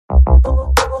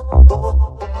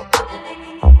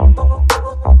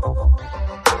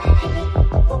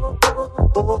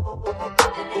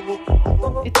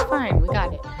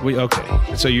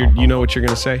Okay. So you know what you're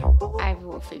going to say? I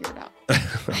will figure it out.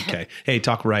 Okay. Hey,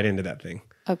 talk right into that thing.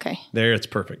 Okay. There, it's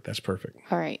perfect. That's perfect.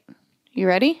 All right. You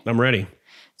ready? I'm ready.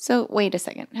 So wait a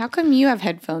second. How come you have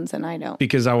headphones and I don't?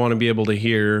 Because I want to be able to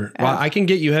hear. Well, I can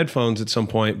get you headphones at some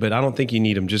point, but I don't think you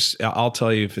need them. I'll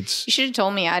tell you if it's. You should have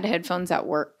told me I had headphones at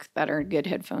work that are good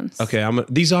headphones. Okay.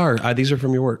 These are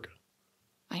from your work.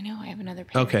 I know. I have another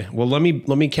pair. Okay. Well, let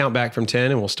me count back from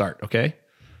 10 and we'll start. Okay.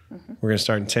 Mm-hmm. We're going to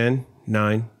start in 10,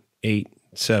 9, 8,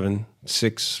 7,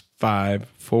 6, 5,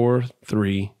 4,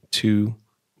 3, 2,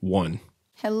 1.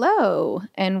 Hello,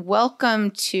 and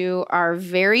welcome to our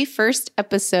very first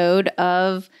episode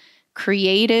of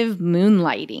Creative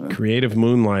Moonlighting. Creative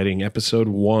Moonlighting, episode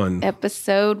 1.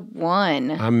 Episode 1.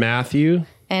 I'm Matthew.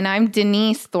 And I'm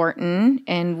Denise Thornton,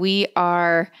 and we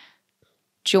are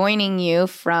joining you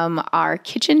from our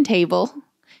kitchen table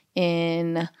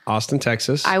in Austin,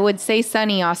 Texas. I would say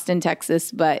sunny Austin,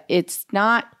 Texas, but it's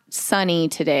not sunny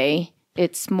today.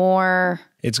 It's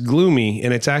gloomy,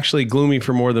 and it's actually gloomy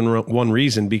for more than one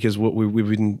reason, because what we've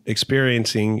been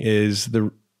experiencing is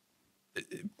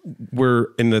we're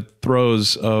in the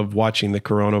throes of watching the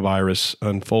coronavirus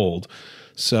unfold.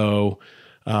 So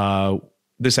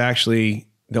this actually,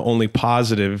 the only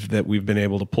positive that we've been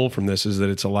able to pull from this is that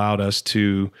it's allowed us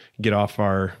to get off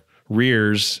our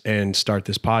rears and start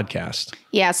this podcast.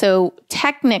 Yeah, so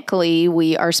technically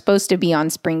we are supposed to be on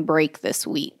spring break this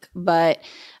week, but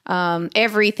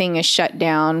everything is shut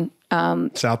down.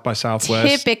 South by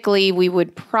Southwest. Typically, we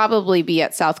would probably be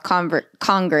at South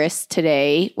Congress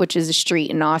today, which is a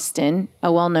street in Austin,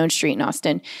 a well-known street in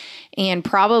Austin, and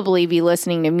probably be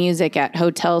listening to music at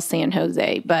Hotel San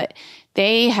Jose. But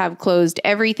they have closed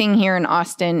everything here in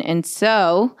Austin, and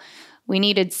so we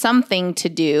needed something to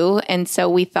do. And so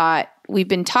we thought, we've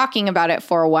been talking about it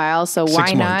for a while, so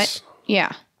why not?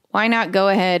 Yeah. Why not go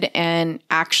ahead and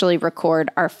actually record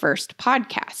our first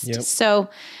podcast? Yep. So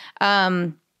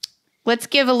let's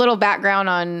give a little background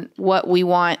on what we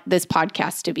want this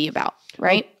podcast to be about,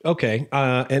 right? Okay.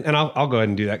 And I'll go ahead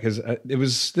and do that, because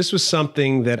this was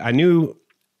something that I knew,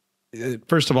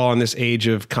 first of all, in this age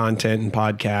of content and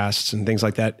podcasts and things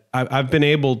like that, I've been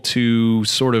able to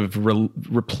sort of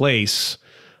replace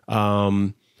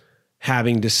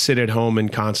having to sit at home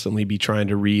and constantly be trying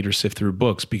to read or sift through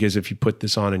books, because if you put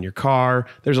this on in your car,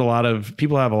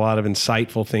 people have a lot of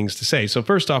insightful things to say. So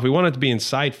first off, we want it to be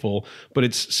insightful, but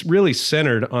it's really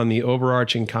centered on the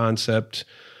overarching concept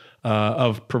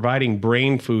of providing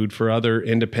brain food for other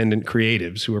independent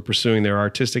creatives who are pursuing their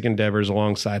artistic endeavors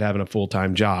alongside having a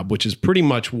full-time job, which is pretty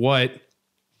much what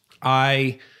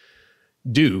I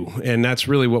do. And that's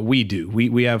really what we do.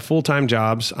 We have full-time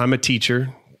jobs. I'm a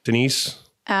teacher. Denise?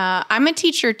 I'm a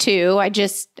teacher too.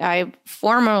 I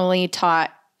formerly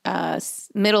taught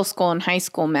middle school and high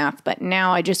school math, but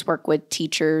now I just work with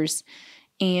teachers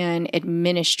and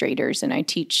administrators, and I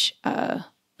teach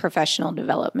professional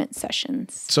development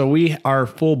sessions. So we are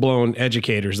full-blown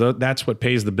educators. That's what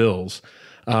pays the bills.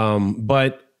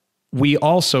 But we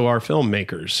also are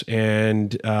filmmakers,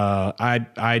 and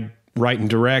I write and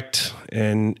direct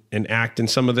and act in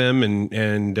some of them,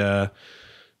 and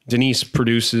Denise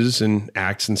produces and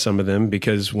acts in some of them,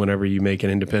 because whenever you make an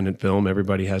independent film,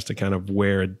 everybody has to kind of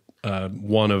wear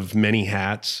one of many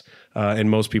hats,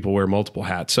 and most people wear multiple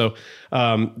hats. So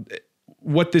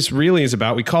what this really is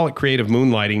about, we call it creative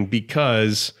moonlighting,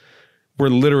 because we're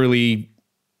literally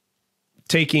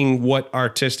taking what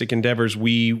artistic endeavors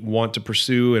we want to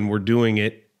pursue, and we're doing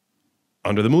it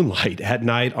under the moonlight at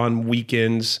night, on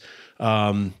weekends.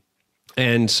 And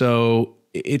so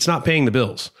it's not paying the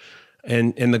bills.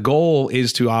 And the goal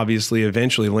is to obviously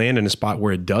eventually land in a spot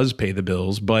where it does pay the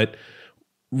bills. But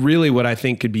really what I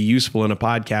think could be useful in a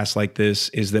podcast like this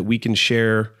is that we can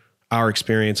share our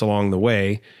experience along the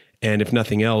way. And if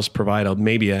nothing else, provide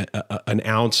maybe an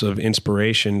ounce of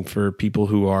inspiration for people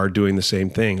who are doing the same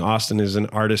thing. Austin is an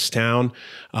artist town,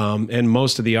 and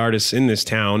most of the artists in this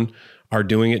town are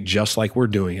doing it just like we're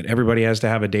doing it. Everybody has to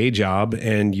have a day job,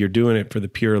 and you're doing it for the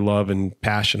pure love and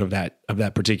passion of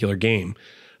that particular game.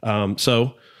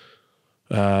 So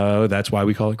that's why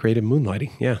we call it creative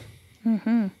moonlighting. Yeah.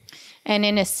 Mm-hmm. And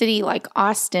in a city like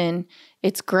Austin,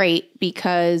 it's great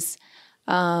because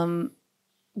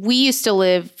we used to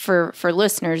live, for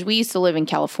listeners, we used to live in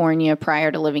California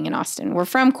prior to living in Austin. We're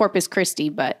from Corpus Christi,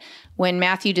 but when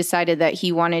Matthew decided that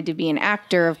he wanted to be an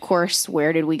actor, of course,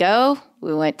 where did we go?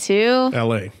 We went to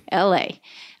LA.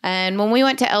 And when we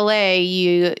went to LA,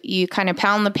 you kind of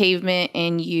pound the pavement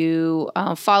and you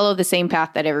follow the same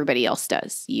path that everybody else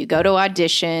does. You go to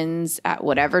auditions at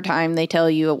whatever time they tell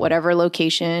you, at whatever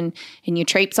location, and you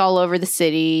traipse all over the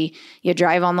city. You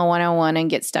drive on the 101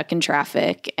 and get stuck in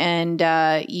traffic. And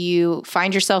you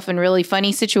find yourself in really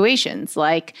funny situations,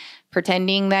 like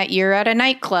pretending that you're at a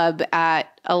nightclub at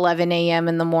 11 a.m.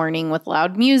 in the morning with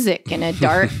loud music in a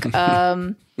dark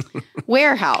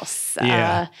warehouse.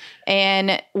 Yeah.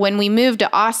 And when we moved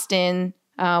to Austin,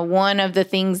 one of the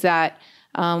things that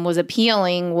was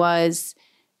appealing was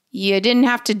you didn't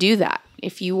have to do that.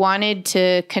 If you wanted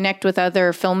to connect with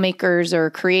other filmmakers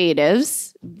or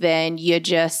creatives, then you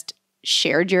just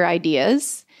shared your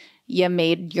ideas. You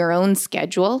made your own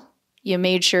schedule. You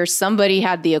made sure somebody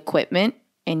had the equipment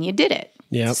and you did it.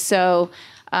 Yep. So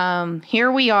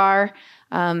here we are,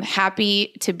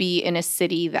 happy to be in a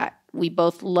city that we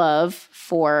both love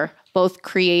for both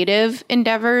creative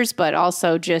endeavors, but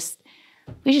also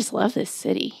we just love this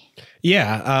city.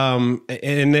 Yeah.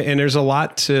 And there's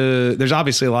there's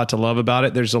obviously a lot to love about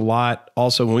it. There's a lot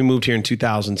also when we moved here in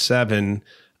 2007,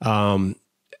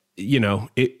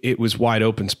 it was wide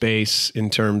open space in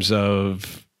terms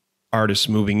of artists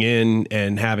moving in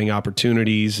and having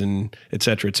opportunities and et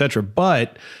cetera, et cetera.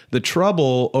 But the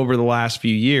trouble over the last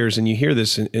few years, and you hear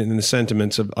this in the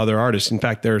sentiments of other artists. In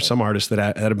fact, there are some artists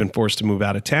that have been forced to move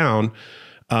out of town,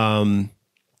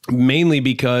 mainly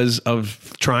because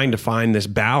of trying to find this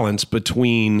balance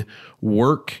between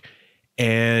work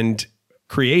and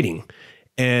creating.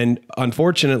 And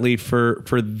unfortunately for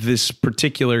this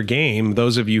particular game,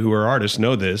 those of you who are artists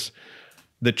know this,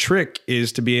 the trick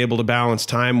is to be able to balance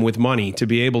time with money, to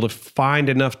be able to find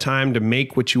enough time to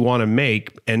make what you want to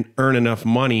make and earn enough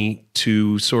money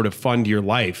to sort of fund your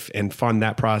life and fund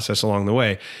that process along the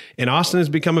way. And Austin has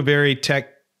become a very tech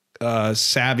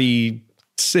savvy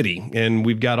city, and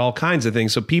we've got all kinds of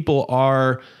things. So people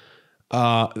are,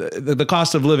 the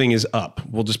cost of living is up.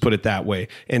 We'll just put it that way.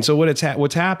 And so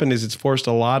what's happened is it's forced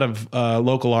a lot of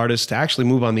local artists to actually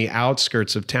move on the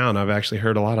outskirts of town. I've actually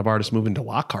heard a lot of artists move into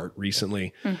Lockhart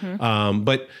recently. Mm-hmm.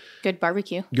 But good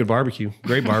barbecue,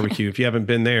 great barbecue. If you haven't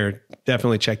been there,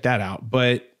 definitely check that out.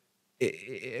 But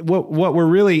what we're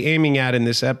really aiming at in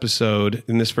this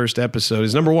first episode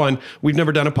is, number one, we've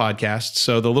never done a podcast.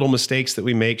 So the little mistakes that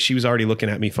we make, she was already looking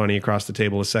at me funny across the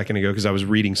table a second ago because I was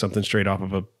reading something straight off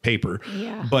of a paper.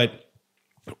 Yeah. But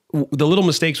the little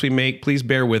mistakes we make, please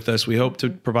bear with us. We hope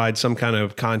to provide some kind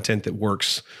of content that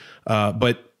works.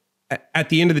 But at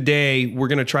the end of the day, we're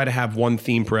going to try to have one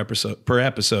theme per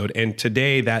episode. And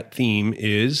today that theme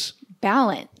is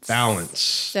balance.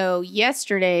 So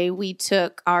yesterday we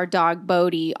took our dog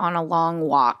Bodhi on a long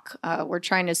walk. We're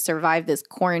trying to survive this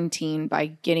quarantine by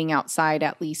getting outside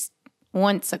at least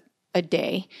once a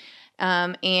day.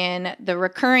 And the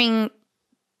recurring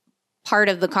part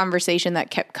of the conversation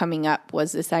that kept coming up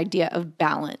was this idea of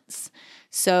balance.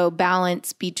 So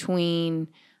balance between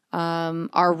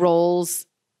our roles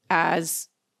as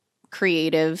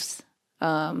creatives,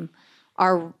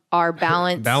 our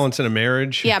balance in a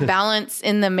marriage. Yeah, balance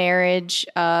in the marriage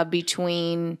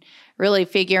between really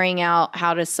figuring out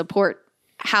how to support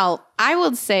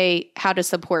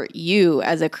you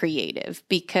as a creative,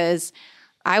 because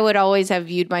I would always have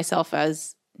viewed myself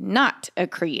as not a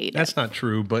creative. That's not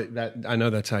true, but I know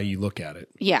that's how you look at it.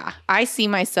 Yeah, I see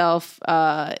myself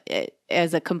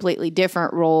as a completely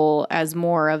different role, as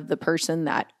more of the person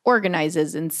that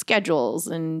organizes and schedules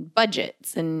and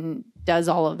budgets and does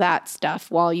all of that stuff,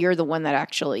 while you're the one that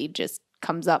actually just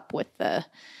comes up with the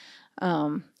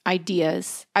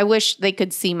ideas. I wish they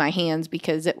could see my hands,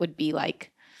 because it would be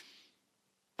like,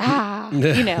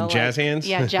 jazz hands?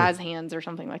 Yeah, jazz hands or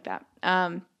something like that.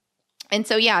 And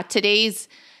so, yeah, today's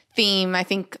theme, I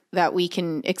think that we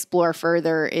can explore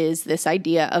further, is this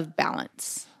idea of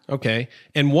balance. Okay.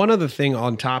 And one other thing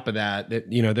on top of that,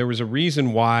 there was a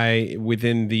reason why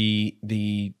within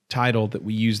the title that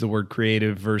we use the word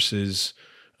creative versus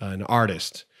an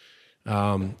artist.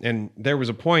 And there was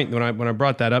a point when I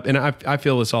brought that up, and I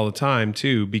feel this all the time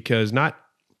too, because not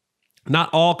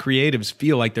all creatives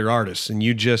feel like they're artists, and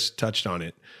you just touched on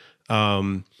it.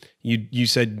 You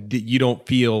said that you don't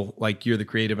feel like you're the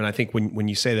creative, and I think when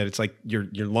you say that, it's like you're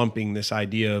lumping this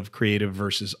idea of creative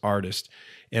versus artist.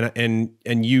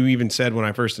 And you even said, when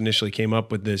I first initially came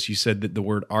up with this, you said that the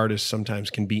word artist sometimes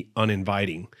can be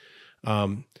uninviting.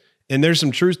 And there's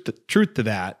some truth to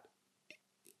that.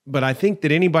 But I think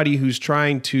that anybody who's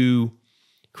trying to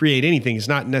create anything does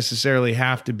not necessarily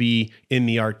have to be in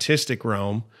the artistic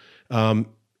realm.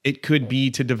 It could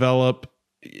be to develop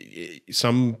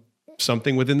some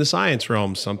something within the science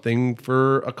realm, something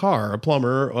for a car, a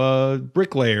plumber, a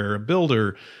bricklayer, a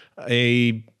builder,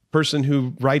 a person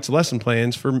who writes lesson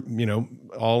plans for,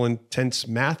 all intense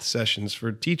math sessions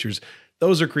for teachers.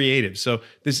 Those are creative. So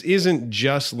this isn't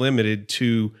just limited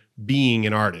to being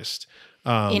an artist.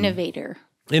 Innovator,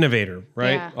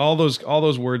 right? Yeah. All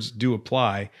those words do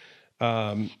apply.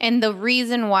 And the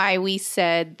reason why we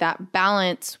said that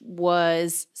balance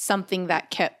was something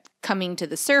that kept coming to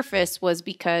the surface was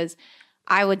because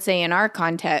I would say in our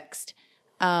context,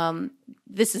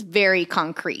 this is very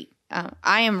concrete.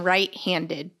 I am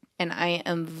right-handed and I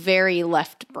am very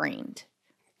left-brained.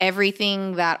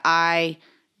 Everything that I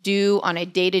do on a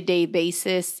day-to-day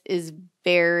basis is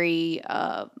very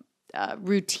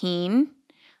routine,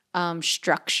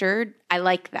 structured. I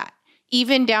like that.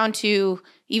 Even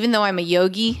though I'm a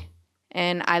yogi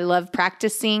and I love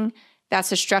practicing,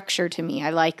 that's a structure to me.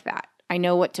 I like that. I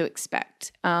know what to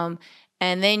expect. And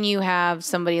then you have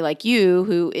somebody like you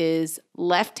who is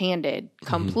left-handed,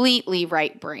 completely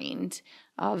right-brained,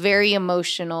 very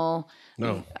emotional.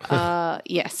 No.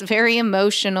 Yes, very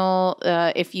emotional.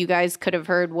 If you guys could have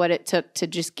heard what it took to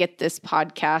just get this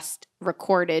podcast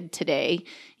recorded today,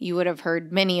 you would have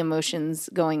heard many emotions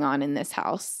going on in this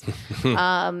house.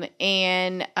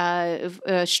 And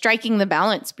striking the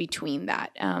balance between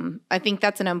that. I think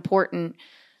that's an important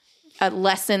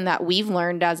lesson that we've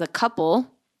learned as a couple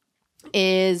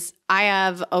is I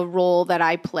have a role that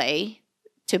I play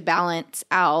to balance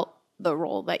out the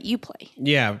role that you play.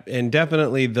 Yeah, and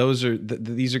definitely these are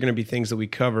going to be things that we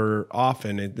cover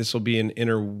often. This will be an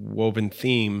interwoven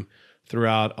theme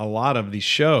throughout a lot of the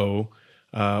show,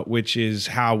 which is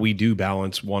how we do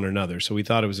balance one another. So we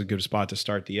thought it was a good spot to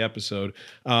start the episode.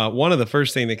 One of the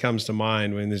first thing that comes to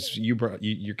mind when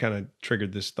you kind of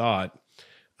triggered this thought,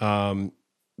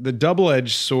 the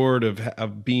double-edged sword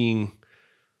of being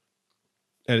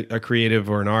a creative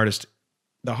or an artist.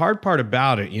 The hard part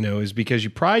about it, is because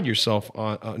you pride yourself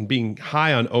on being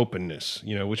high on openness,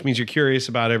 which means you're curious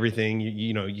about everything.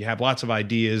 You have lots of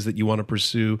ideas that you want to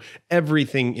pursue.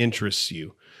 Everything interests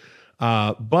you.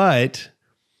 But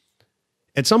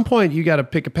at some point you got to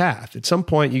pick a path. At some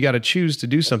point you got to choose to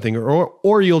do something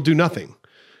or you'll do nothing.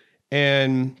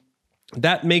 And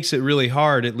that makes it really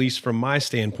hard, at least from my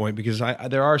standpoint, because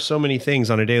there are so many things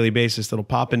on a daily basis that'll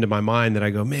pop into my mind that I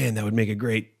go, man, that would make a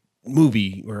great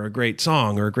movie or a great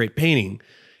song or a great painting.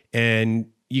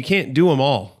 And you can't do them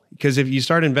all, because if you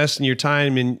start investing your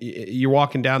time and you're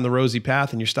walking down the rosy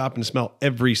path and you're stopping to smell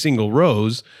every single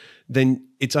rose, then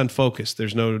it's unfocused.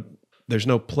 There's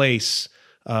no place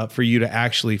for you to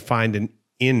actually find an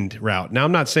end route. Now,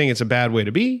 I'm not saying it's a bad way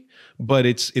to be, but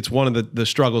it's one of the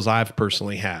struggles I've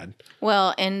personally had.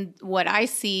 Well, and what I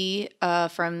see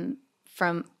from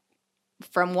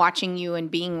watching you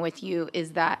and being with you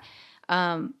is that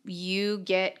you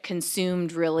get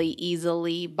consumed really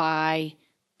easily by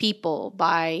people,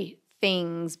 by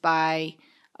things, by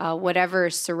whatever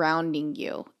is surrounding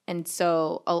you. And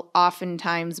so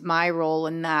oftentimes my role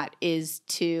in that is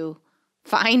to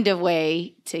find a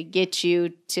way to get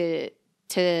you to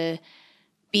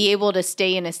be able to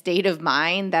stay in a state of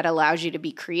mind that allows you to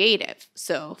be creative.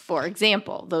 So, for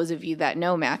example, those of you that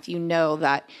know Matthew know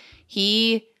that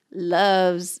he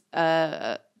loves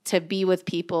to be with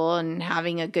people and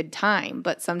having a good time,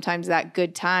 but sometimes that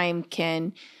good time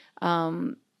can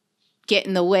get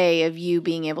in the way of you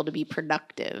being able to be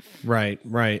productive. Right.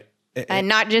 And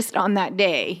not just on that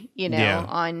day,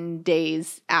 on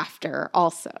days after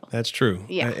also. That's true.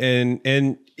 Yeah.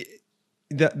 And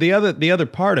the other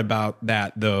part about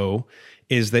that, though,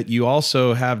 is that you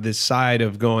also have this side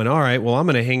of going, all right, well, I'm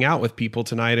going to hang out with people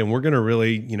tonight and we're going to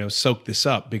really, soak this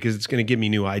up, because it's going to give me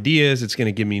new ideas. It's going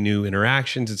to give me new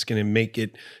interactions. It's going to make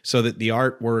it so that the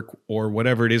artwork or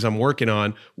whatever it is I'm working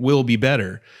on will be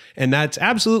better. And that's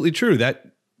absolutely true.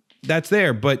 That's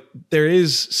there, but there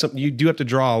is you do have to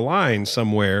draw a line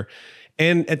somewhere.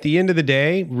 And at the end of the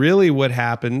day, really what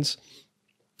happens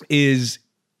is,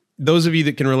 those of you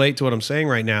that can relate to what I'm saying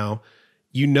right now,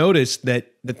 you notice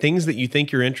that the things that you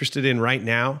think you're interested in right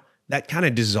now, that kind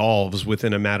of dissolves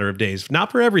within a matter of days.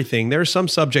 Not for everything. There are some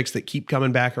subjects that keep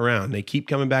coming back around. They keep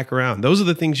coming back around. Those are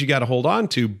the things you got to hold on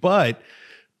to. But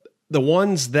the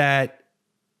ones that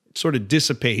sort of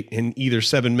dissipate in either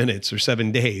 7 minutes or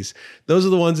 7 days, those are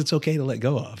the ones it's okay to let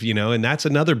go of, and that's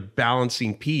another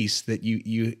balancing piece that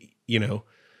you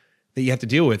have to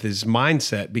deal with, is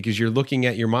mindset, because you're looking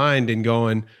at your mind and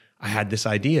going, I had this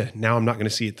idea. Now I'm not going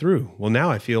to see it through. Well, now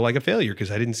I feel like a failure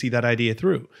because I didn't see that idea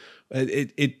through.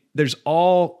 There's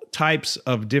all types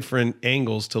of different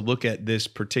angles to look at this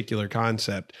particular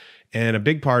concept. And a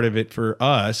big part of it for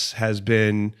us has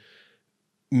been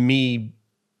me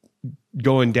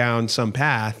going down some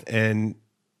path and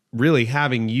really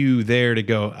having you there to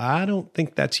go, I don't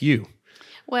think that's you.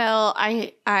 Well,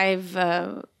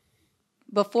 I've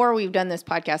before we've done this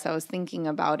podcast, I was thinking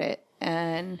about it,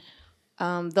 and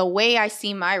the way I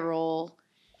see my role,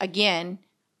 again,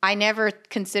 I never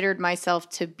considered myself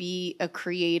to be a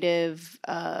creative.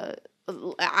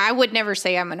 I would never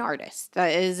say I'm an artist.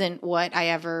 That isn't what I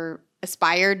ever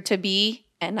aspired to be,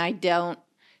 and I don't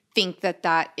think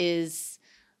that is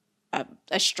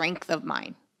a strength of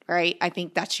mine, right? I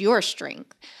think that's your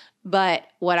strength. But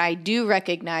what I do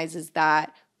recognize is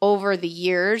that over the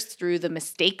years, through the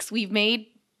mistakes we've made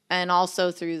and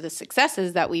also through the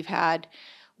successes that we've had,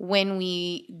 when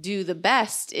we do the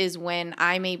best is when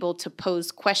I'm able to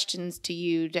pose questions to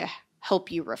you to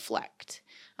help you reflect.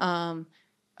 A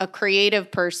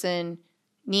creative person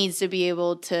needs to be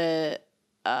able to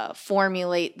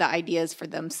formulate the ideas for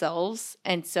themselves.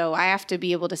 And so I have to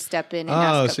be able to step in and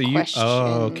ask a question.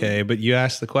 Okay. But you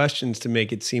asked the questions to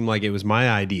make it seem like it was my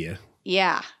idea.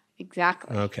 Yeah,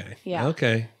 exactly. Okay. Yeah.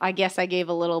 Okay. I guess I gave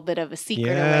a little bit of a secret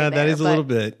away Yeah, there, that is a little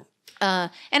bit.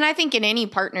 And I think in any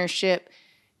partnership,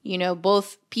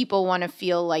 both people want to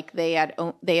feel like they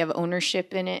have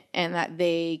ownership in it and that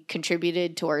they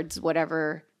contributed towards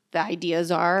whatever the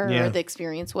ideas are or the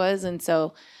experience was. And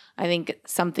so I think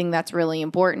something that's really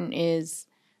important is,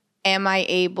 am I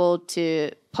able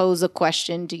to pose a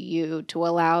question to you to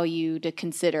allow you to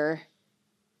consider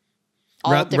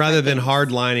rather than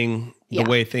hardlining the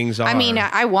way things are? I mean,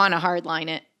 I want to hardline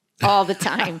it all the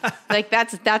time. Like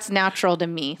that's natural to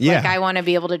me. Yeah. Like I want to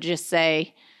be able to just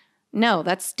say, no,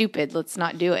 that's stupid. Let's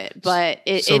not do it. But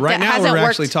right now hasn't we're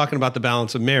worked. actually talking about the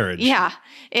balance of marriage. Yeah.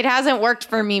 It hasn't worked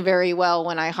for me very well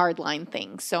when I hardline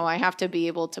things. So I have to be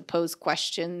able to pose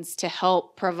questions to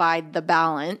help provide the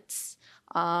balance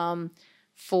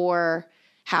for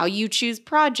how you choose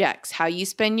projects, how you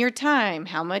spend your time,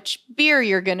 how much beer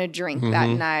you're going to drink that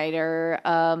night, or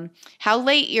how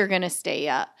late you're going to stay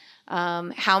up.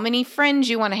 How many friends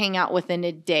you want to hang out with in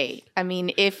a day. I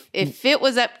mean, if it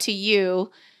was up to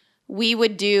you, we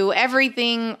would do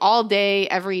everything all day,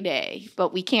 every day,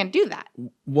 but we can't do that.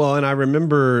 Well, and I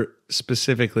remember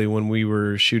specifically when we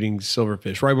were shooting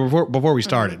Silverfish, right before we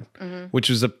started, which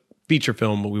was a feature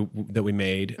film that we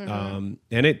made, and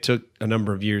it took a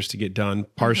number of years to get done,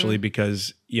 partially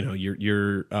because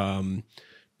you're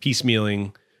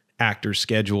piecemealing actors'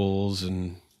 schedules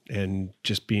and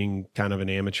just being kind of an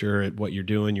amateur at what you're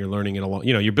doing. You're learning it along.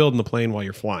 You're building the plane while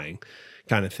you're flying,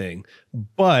 kind of thing.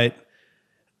 But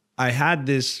I had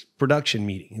this production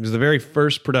meeting. It was the very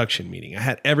first production meeting. I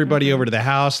had everybody over to the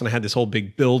house, and I had this whole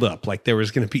big build up, like there was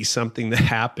going to be something that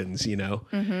happens,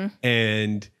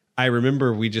 And I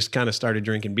remember we just kind of started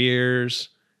drinking beers,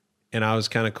 and I was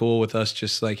kind of cool with us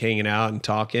just like hanging out and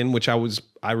talking, which I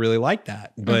really liked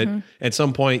that. But at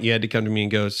some point you had to come to me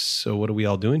and go, so what are we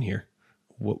all doing here?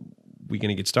 What, we going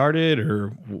to get started, or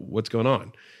what's going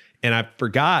on? And I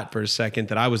forgot for a second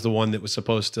that I was the one that was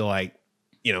supposed to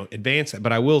advance that.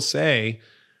 But I will say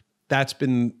that's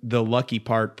been the lucky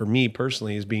part for me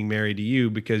personally, is being married to you,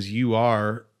 because you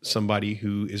are somebody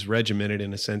who is regimented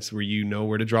in a sense where you know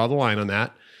where to draw the line on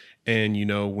that, and you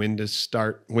know when to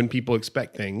start, when people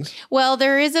expect things. Well,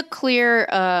 there is a clear,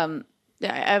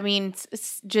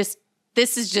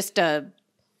 this is just a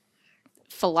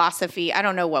philosophy. I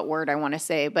don't know what word I want to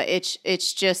say, but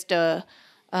it's just a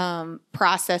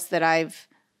process that I've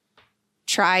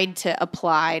tried to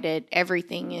apply to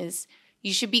everything. Is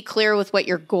you should be clear with what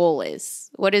your goal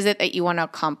is. What is it that you want to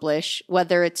accomplish?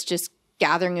 Whether it's just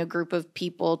gathering a group of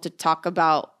people to talk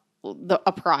about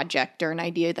a project or an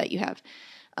idea that you have.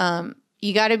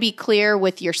 You got to be clear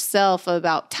with yourself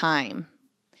about time.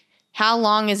 How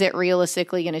long is it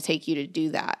realistically going to take you to do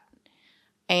that?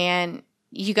 And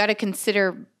you got to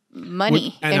consider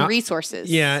money and resources.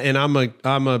 Yeah. And I'm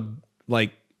a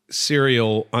like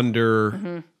serial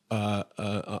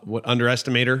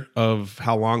underestimator of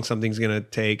how long something's going to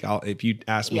take. If you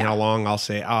ask me how long, I'll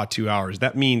say 2 hours.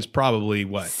 That means probably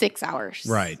what? 6 hours.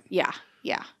 Right. Yeah.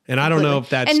 Yeah. And I don't know if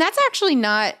that's... And that's actually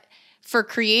not for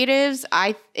creatives.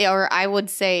 I would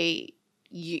say,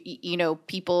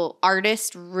 people,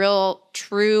 artists, real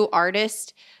true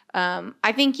artists.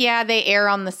 I think, they err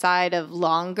on the side of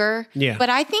longer. Yeah. But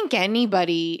I think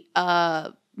anybody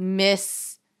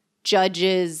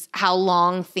misjudges how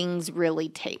long things really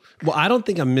take. Well, I don't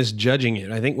think I'm misjudging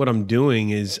it. I think what I'm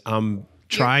doing is I'm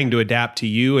trying to adapt to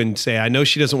you and say, I know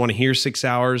she doesn't want to hear 6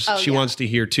 hours. She wants to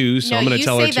hear 2. So I'm going to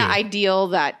tell her 2. You say the ideal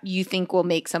that you think will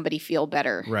make somebody feel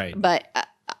better. Right. But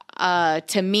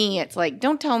to me, it's like,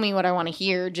 don't tell me what I want to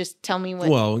hear. Just tell me what.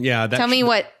 Well, yeah. Tell me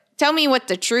tell me what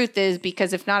the truth is,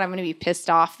 because if not, I'm going to be pissed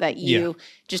off that you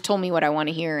just told me what I want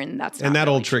to hear, and that's not and that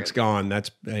really old trick's true. gone. That's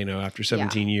after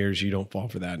 17 years, you don't fall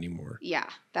for that anymore. Yeah,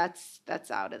 that's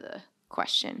out of the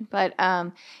question. But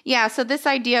so this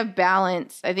idea of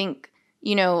balance, I think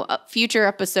future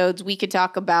episodes we could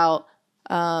talk about.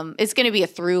 It's going to be a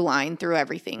through line through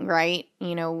everything, right?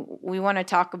 We want to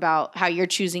talk about how you're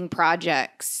choosing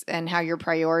projects and how you're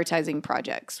prioritizing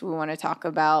projects. We want to talk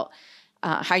about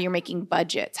how you're making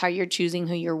budgets, how you're choosing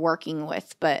who you're working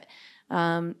with. But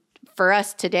for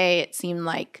us today, it seemed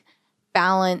like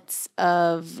balance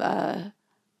of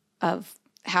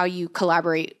how you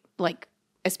collaborate, like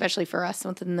especially for us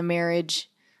within the marriage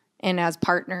and as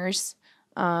partners.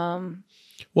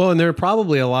 Well, and there are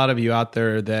probably a lot of you out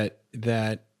there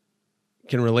that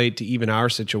can relate to even our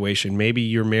situation. Maybe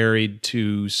you're married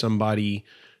to somebody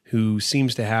who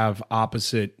seems to have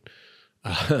opposite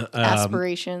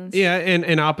aspirations.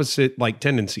 And opposite like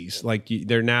tendencies, like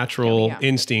their natural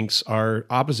instincts are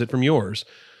opposite from yours.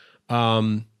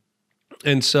 And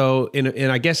so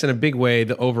I guess in a big way,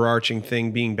 the overarching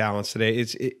thing being balanced today,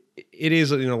 it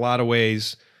is in a lot of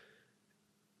ways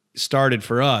started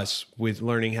for us with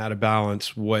learning how to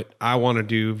balance what I want to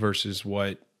do versus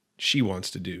what she wants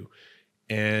to do.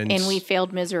 And we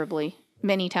failed miserably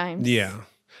many times. Yeah.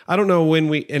 I don't know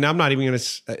when and I'm not even going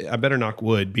to, I better knock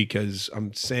wood because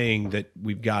I'm saying that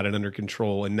we've got it under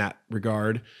control in that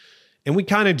regard. And we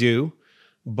kind of do,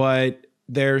 but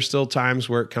there's still times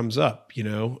where it comes up,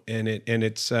 and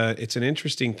it's an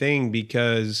interesting thing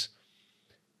because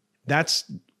that's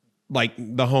like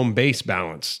the home base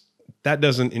balance. That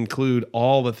doesn't include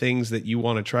all the things that you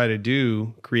want to try to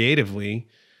do creatively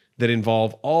that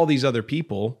involve all these other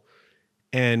people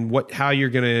and how you're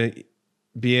going to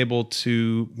be able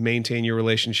to maintain your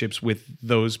relationships with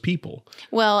those people.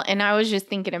 Well, and I was just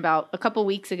thinking about a couple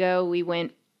weeks ago, we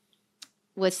went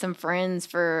with some friends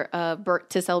for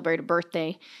to celebrate a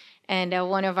birthday. And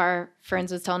one of our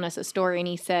friends was telling us a story, and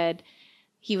he said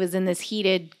he was in this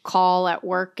heated call at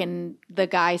work, and the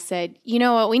guy said, "You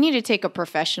know what? We need to take a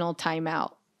professional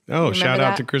timeout." Oh, shout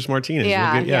out to Chris Martinez.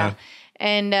 Yeah.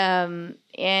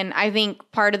 And I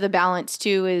think part of the balance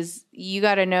too is you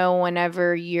got to know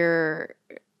whenever you're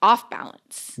off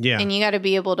balance. Yeah. And you got to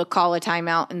be able to call a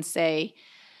timeout and say,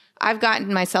 I've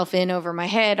gotten myself in over my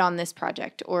head on this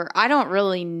project, or I don't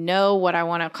really know what I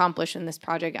want to accomplish in this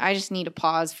project. I just need to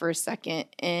pause for a second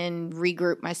and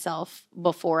regroup myself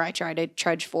before I try to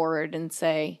trudge forward and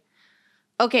say,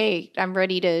 okay, I'm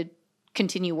ready to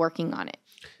continue working on it.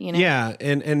 Yeah.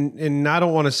 And I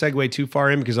don't want to segue too far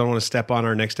in because I don't want to step on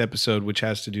our next episode, which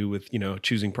has to do with,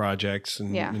 choosing projects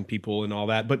and people and all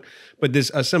that. But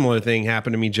a similar thing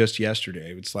happened to me just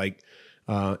yesterday. It's like,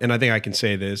 and I think I can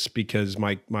say this because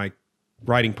my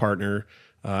writing partner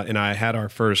and I had our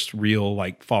first real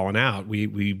like falling out.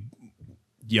 We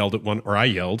yelled at one, or I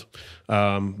yelled.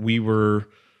 We were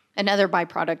another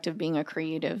byproduct of being a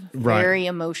creative, right. Very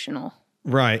emotional.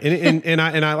 Right. And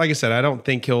I like I said, I don't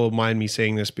think he'll mind me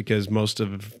saying this because most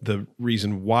of the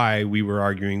reason why we were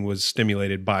arguing was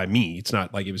stimulated by me. It's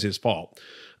not like it was his fault.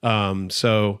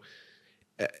 So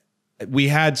we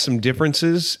had some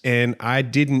differences and I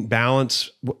didn't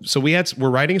balance. So we're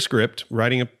writing a script,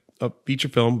 writing a feature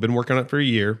film, been working on it for a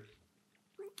year.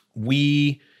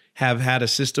 We have had a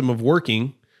system of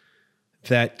working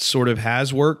that sort of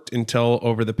has worked until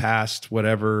over the past,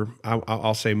 whatever,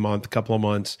 I'll say couple of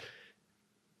months.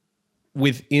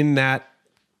 Within that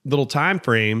little time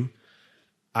frame,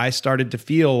 I started to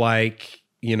feel like,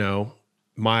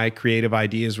 my creative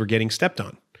ideas were getting stepped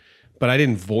on. But I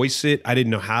didn't voice it. I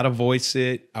didn't know how to voice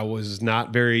it. I was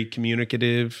not very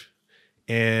communicative.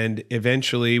 And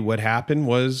eventually what happened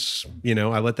was,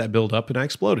 I let that build up and I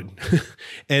exploded.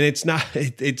 And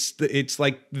it's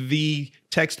like the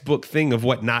textbook thing of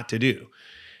what not to do.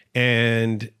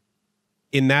 And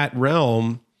in that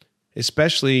realm,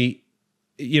 especially,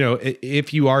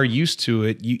 if you are used to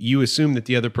it, you assume that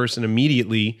the other person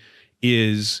immediately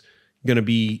is going to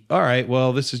be, all right,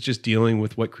 well, this is just dealing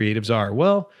with what creatives are.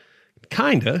 Well,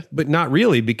 kinda, but not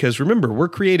really, because remember, we're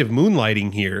creative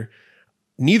moonlighting here.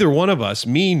 Neither one of us,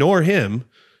 me nor him,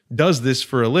 does this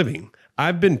for a living.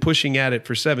 I've been pushing at it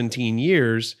for 17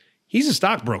 years. He's a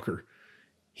stockbroker.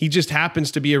 He just happens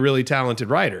to be a really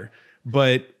talented writer,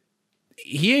 but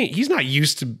he's not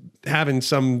used to having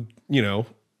some,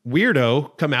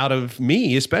 weirdo come out of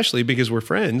me, especially because we're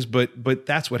friends, but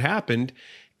that's what happened.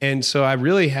 And so I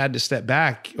really had to step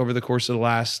back over the course of the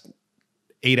last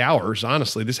 8 hours.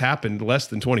 Honestly, this happened less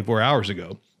than 24 hours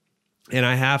ago. And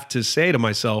I have to say to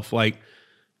myself, like,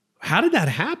 how did that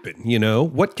happen?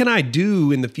 What can I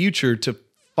do in the future to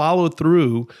follow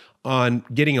through on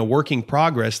getting a working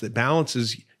progress that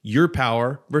balances your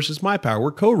power versus my power.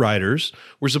 We're co-writers.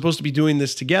 We're supposed to be doing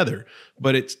this together.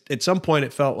 But at some point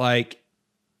it felt like,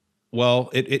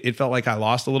 it felt like I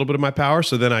lost a little bit of my power.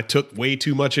 So then I took way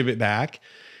too much of it back.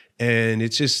 And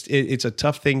it's just, it's a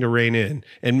tough thing to rein in.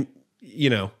 And,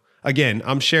 again,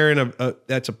 I'm sharing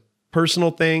that's a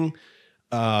personal thing.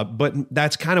 But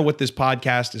that's kind of what this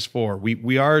podcast is for.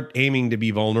 We are aiming to be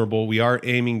vulnerable. We are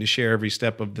aiming to share every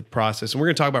step of the process. And we're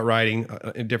going to talk about writing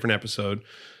in a different episode.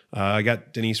 I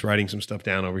got Denise writing some stuff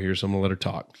down over here, so I'm going to let her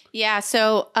talk. Yeah.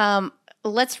 So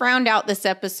let's round out this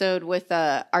episode with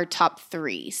our top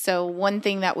 3. So one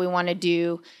thing that we want to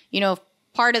do,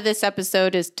 part of this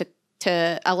episode is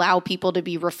to allow people to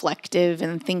be reflective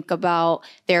and think about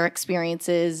their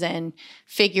experiences and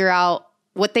figure out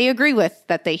what they agree with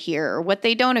that they hear or what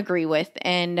they don't agree with.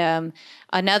 And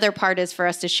another part is for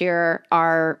us to share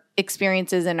our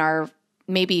experiences and our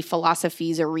maybe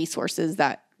philosophies or resources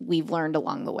that we've learned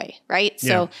along the way, right? Yeah.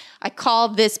 So I call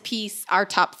this piece our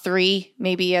top 3.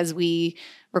 Maybe as we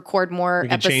record more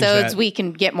episodes, we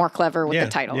can get more clever with the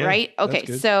title, right? Okay,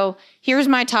 so here's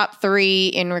my top 3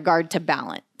 in regard to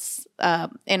balance.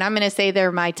 And I'm going to say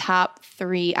they're my top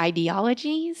 3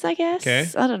 ideologies, I guess. Okay.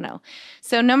 I don't know.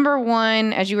 So number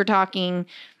 1, as you were talking,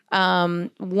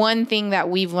 one thing that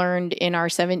we've learned in our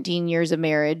 17 years of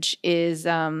marriage is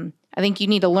I think you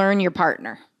need to learn your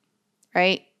partner,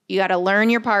 right? You got to learn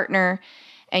your partner,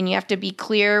 and you have to be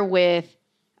clear with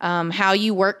how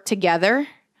you work together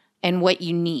and what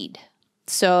you need.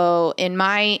 So in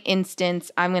my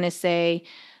instance, I'm going to say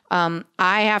I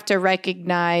have to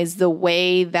recognize the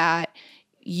way that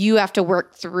you have to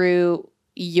work through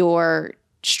your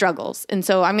struggles. And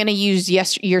so I'm going to use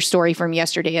your story from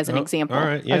yesterday as an example. All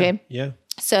right. Yeah. Okay. Yeah.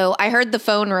 So I heard the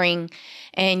phone ring,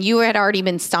 and you had already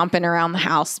been stomping around the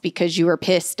house because you were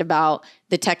pissed about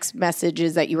the text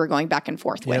messages that you were going back and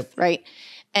forth with, right?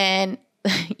 And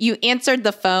you answered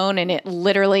the phone, and it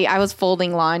literally, I was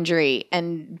folding laundry,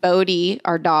 and Bodie,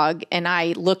 our dog, and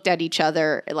I looked at each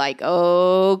other like,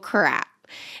 oh crap.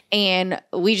 And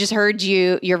we just heard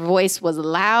your voice was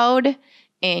loud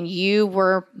and you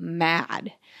were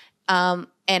mad. And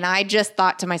I just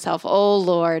thought to myself, oh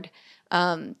Lord,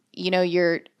 I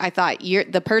thought you're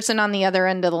the person on the other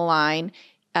end of the line.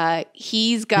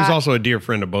 He's also a dear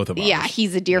friend of both of us. Yeah,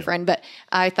 he's a dear friend. But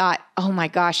I thought, oh my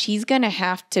gosh, he's going to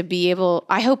have to be able,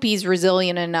 I hope he's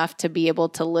resilient enough to be able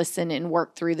to listen and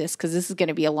work through this, because this is going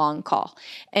to be a long call.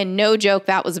 And no joke,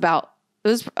 it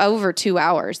was over 2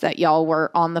 hours that y'all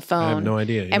were on the phone. I have no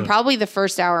idea. And probably the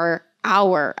first hour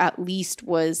at least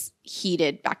was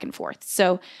heated back and forth.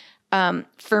 So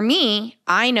for me,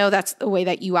 I know that's the way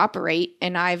that you operate,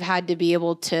 and I've had to be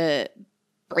able to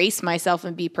brace myself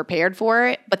and be prepared for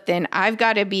it. But then I've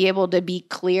got to be able to be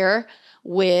clear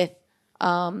with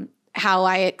how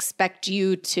I expect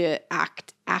you to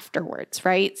act afterwards,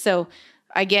 right? So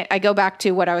I go back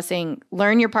to what I was saying,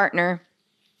 learn your partner,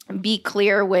 be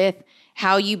clear with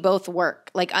how you both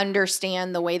work, like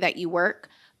understand the way that you work,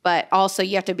 but also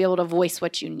you have to be able to voice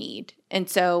what you need. And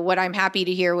so what I'm happy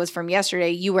to hear was from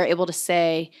yesterday, you were able to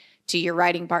say to your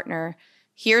writing partner,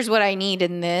 here's what I need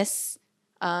in this.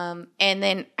 And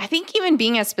then I think even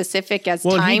being as specific as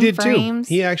time frames.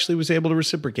 Too. He actually was able to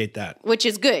reciprocate that. Which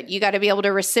is good. You got to be able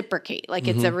to reciprocate. Like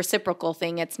it's a reciprocal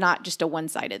thing. It's not just a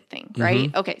one-sided thing,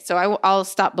 right? Okay, so I'll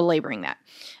stop belaboring that.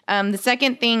 The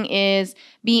second thing is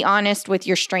be honest with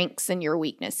your strengths and your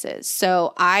weaknesses.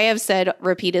 So I have said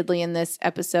repeatedly in this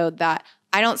episode that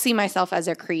I don't see myself as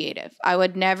a creative. I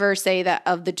would never say that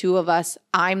of the two of us,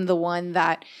 I'm the one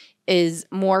that is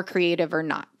more creative or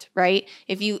not, right?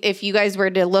 If you guys were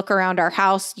to look around our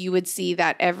house, you would see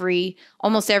that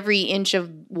almost every inch of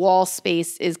wall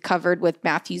space is covered with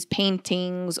Matthew's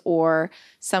paintings or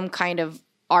some kind of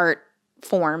art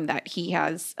form that he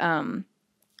has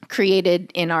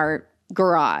created in our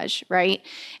garage, right?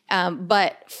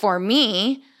 But for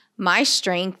me, my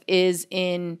strength is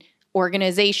in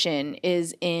organization,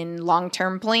 is in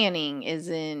long-term planning, is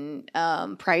in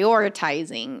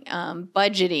prioritizing,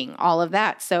 budgeting, all of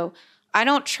that. So I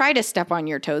don't try to step on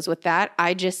your toes with that.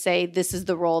 I just say, this is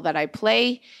the role that I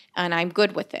play and I'm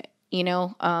good with it.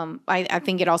 I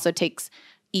think it also takes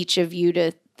each of you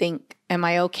to think, am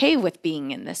I okay with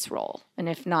being in this role? And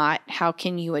if not, how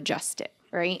can you adjust it,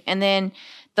 right? And then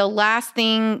the last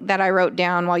thing that I wrote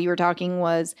down while you were talking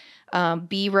was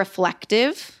be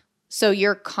reflective. So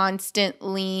you're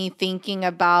constantly thinking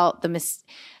about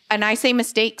and I say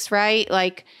mistakes, right?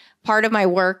 Like part of my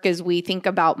work is we think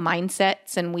about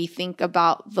mindsets and we think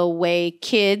about the way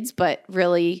kids, but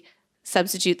really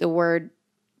substitute the word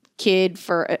kid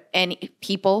for any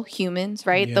people, humans,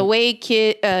 right? Yeah. The way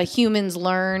humans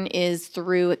learn is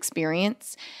through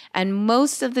experience. And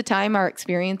most of the time, our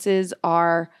experiences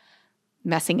are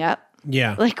messing up.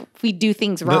 Yeah. Like we do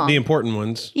things wrong. The important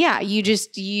ones. Yeah, you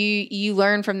just you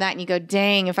learn from that and you go,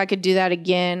 dang, if I could do that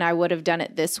again, I would have done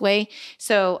it this way.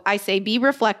 So I say be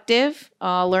reflective,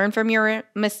 learn from your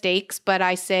mistakes, but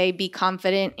I say be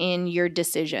confident in your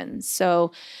decisions.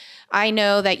 So I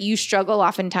know that you struggle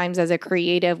oftentimes as a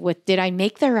creative with, did I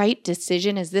make the right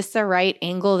decision? Is this the right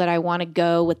angle that I want to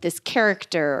go with this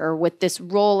character or with this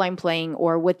role I'm playing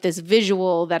or with this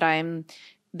visual that I'm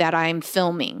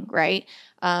filming, right?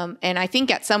 And I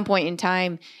think at some point in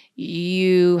time,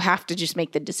 you have to just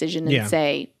make the decision and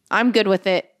say, I'm good with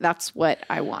it. That's what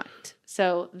I want.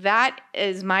 So that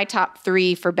is my top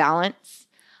 3 for balance.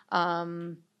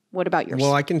 What about yours?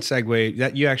 Well, I can segue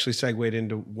that. You actually segued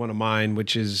into one of mine,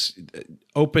 which is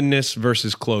openness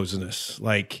versus closedness.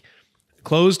 Like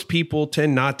closed people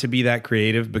tend not to be that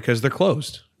creative because they're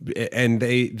closed and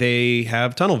they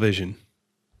have tunnel vision.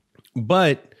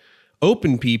 But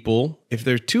open people, if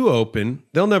they're too open,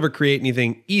 they'll never create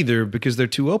anything either because they're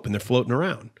too open. They're floating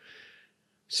around.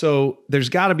 So there's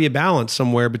got to be a balance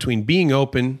somewhere between being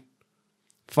open,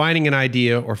 finding an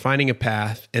idea or finding a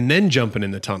path, and then jumping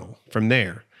in the tunnel from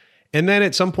there. And then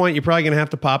at some point, you're probably going to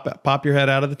have to pop your head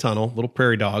out of the tunnel, little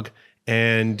prairie dog,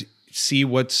 and see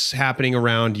what's happening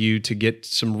around you to get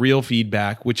some real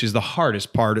feedback, which is the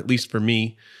hardest part, at least for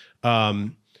me.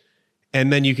 And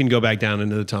then you can go back down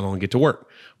into the tunnel and get to work.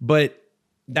 But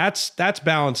that's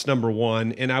balance number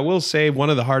 1. And I will say one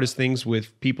of the hardest things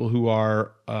with people who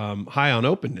are high on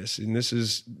openness, and this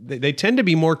is, they tend to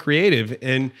be more creative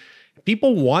and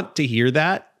people want to hear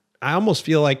that. I almost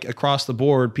feel like across the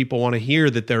board, people want to hear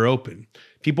that they're open.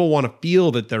 People want to feel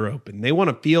that they're open. They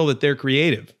want to feel that they're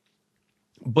creative.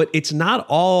 But it's not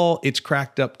all it's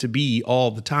cracked up to be all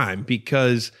the time,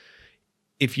 because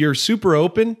if you're super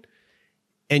open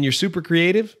and you're super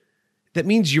creative, that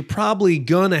means you're probably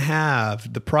going to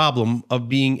have the problem of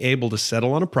being able to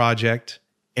settle on a project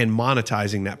and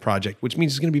monetizing that project, which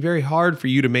means it's going to be very hard for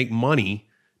you to make money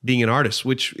being an artist,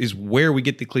 which is where we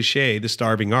get the cliche, the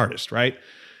starving artist, right?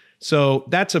 So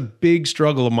that's a big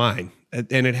struggle of mine,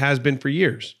 and it has been for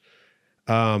years.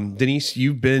 Denise,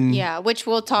 you've been... Yeah, which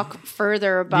we'll talk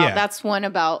further about. Yeah. That's one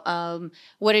about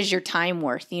what is your time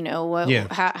worth? You know,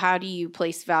 how do you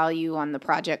place value on the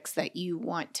projects that you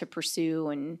want to pursue,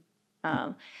 and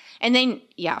then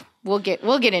we'll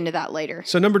get into that later.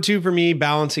 So number 2 for me,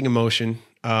 balancing emotion.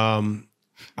 I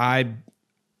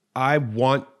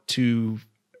want to...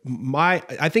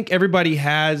 I think everybody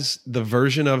has the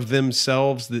version of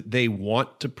themselves that they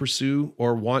want to pursue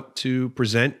or want to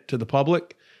present to the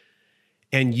public.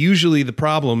 And usually the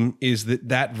problem is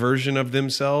that version of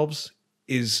themselves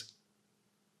is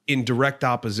in direct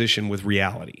opposition with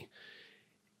reality.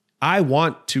 I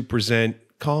want to present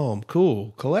calm,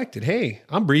 cool, collected. Hey,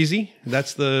 I'm breezy.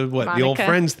 That's the old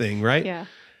Friends thing, right? Yeah.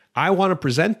 I want to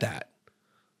present that.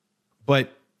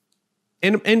 But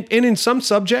and in some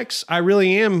subjects, I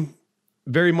really am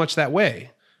very much that way.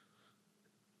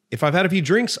 If I've had a few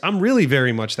drinks, I'm really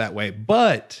very much that way.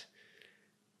 But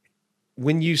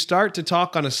when you start to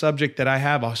talk on a subject that I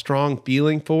have a strong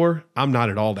feeling for, I'm not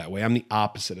at all that way. I'm the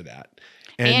opposite of that.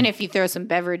 And if you throw some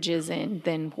beverages in,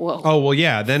 then whoa. Oh, well,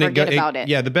 yeah. Then forget about it.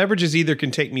 Yeah, the beverages either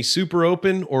can take me super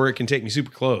open or it can take me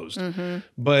super closed. Mm-hmm.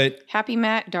 But happy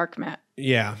matte, dark matte.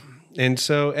 Yeah. And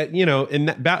so,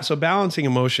 so balancing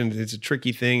emotions is a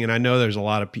tricky thing. And I know there's a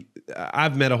lot of people.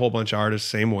 I've met a whole bunch of artists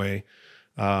same way.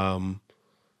 I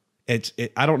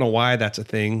don't know why that's a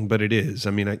thing, but it is.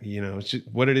 I mean, it's just,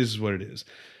 what it is what it is.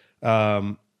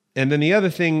 And then the other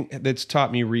thing that's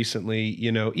taught me recently,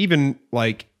 even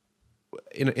like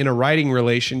in a writing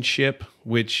relationship,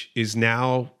 which is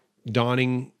now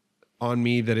dawning on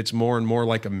me that it's more and more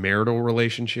like a marital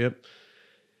relationship.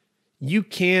 You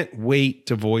can't wait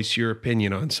to voice your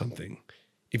opinion on something.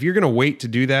 If you're going to wait to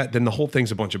do that, then the whole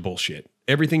thing's a bunch of bullshit.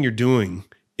 Everything you're doing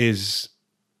is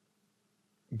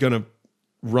going to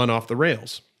run off the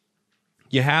rails.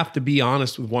 You have to be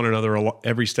honest with one another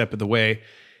every step of the way.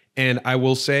 And I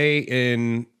will say,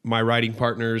 in my writing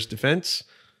partner's defense,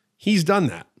 he's done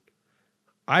that.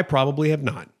 I probably have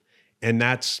not. And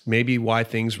that's maybe why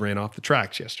things ran off the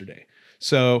tracks yesterday.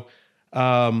 So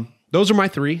those are my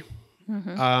 3.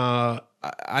 Mm-hmm.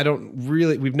 I don't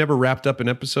really, we've never wrapped up an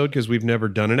episode because we've never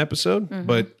done an episode, mm-hmm.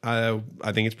 but I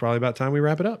think it's probably about time we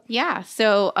wrap it up. Yeah.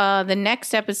 So the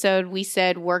next episode, we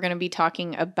said we're going to be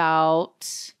talking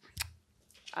about,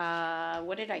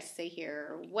 what did I say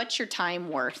here? What's your time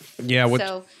worth? Yeah.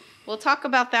 So we'll talk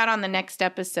about that on the next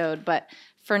episode. But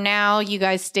For now, you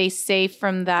guys stay safe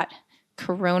from that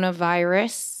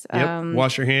coronavirus. Yep.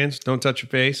 Wash your hands. Don't touch your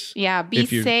face. Yeah. Be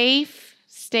safe.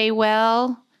 Stay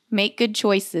well. Make good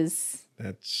choices.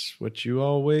 That's what you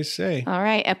always say. All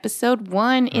right. Episode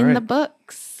 1 in the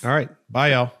books. All right.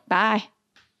 Bye, y'all. Bye.